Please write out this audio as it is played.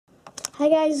Hi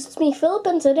guys, it's me Philip,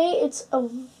 and today it's a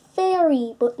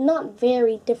very, but not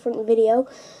very different video.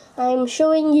 I'm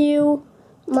showing you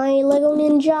my Lego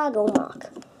Ninjago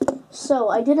mock. So,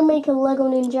 I didn't make a Lego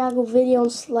Ninjago video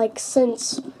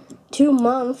since 2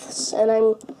 months, and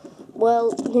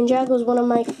Ninjago is one of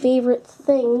my favorite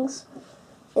things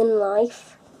in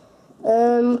life.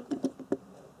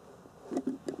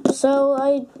 So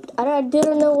I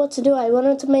didn't know what to do. I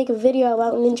wanted to make a video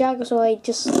about Ninjago, so I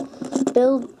just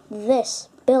built this.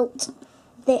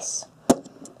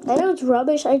 I know it's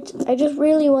rubbish. I just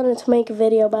really wanted to make a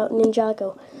video about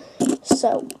Ninjago.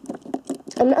 So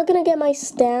I'm not gonna get my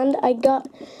stand. I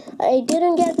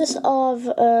didn't get this off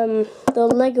the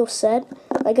Lego set.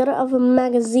 I got it off a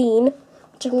magazine,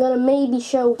 which I'm gonna maybe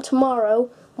show tomorrow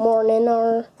morning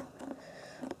or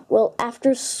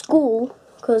after school,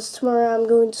 because tomorrow I'm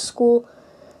going to school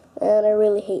and I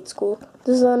really hate school.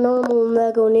 This is a normal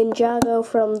Lego Ninjago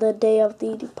from the Day of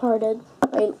the Departed.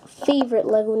 My favorite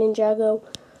Lego Ninjago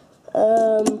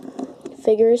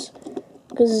figures,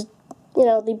 because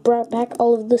they brought back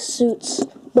all of the suits,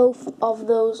 both of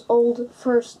those old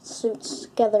first suits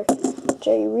together, which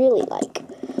I really like.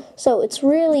 So it's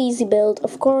really easy build.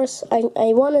 Of course,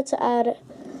 I wanted to add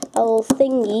a little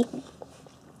thingy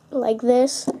like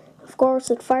this. Of course,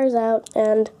 it fires out,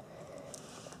 and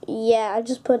yeah, I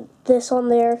just put this on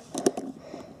there.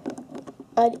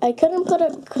 I couldn't put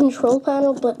a control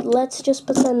panel, but let's just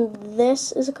pretend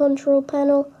this is a control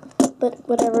panel. But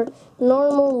whatever.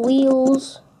 Normal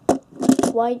wheels,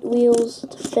 white wheels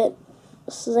to fit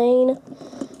Zane,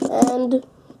 and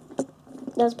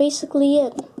that's basically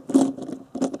it.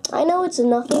 I know it's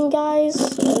nothing,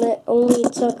 guys, and it only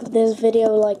took this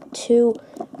video like 2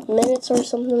 minutes or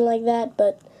something like that,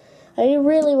 but I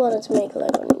really wanted to make a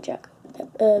Lego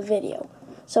Ninjago video.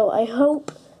 So I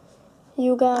hope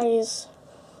you guys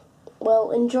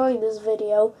enjoyed this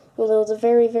video, although it's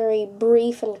very, very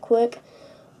brief and quick.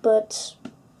 But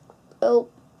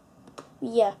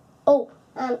yeah. Oh,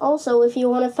 and also if you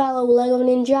want to follow Lego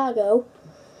Ninjago,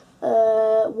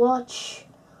 watch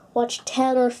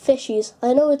Tanner Fishies.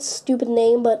 I know it's a stupid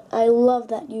name, but I love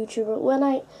that YouTuber.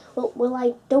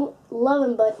 I don't love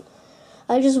him, but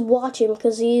I just watch him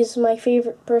because he's my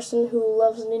favorite person who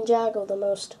loves Ninjago the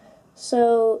most.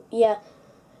 So yeah,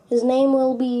 his name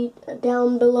will be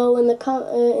down below in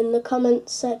the comment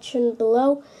section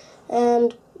below,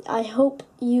 and I hope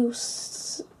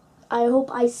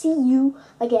I see you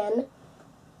again.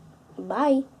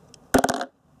 Bye.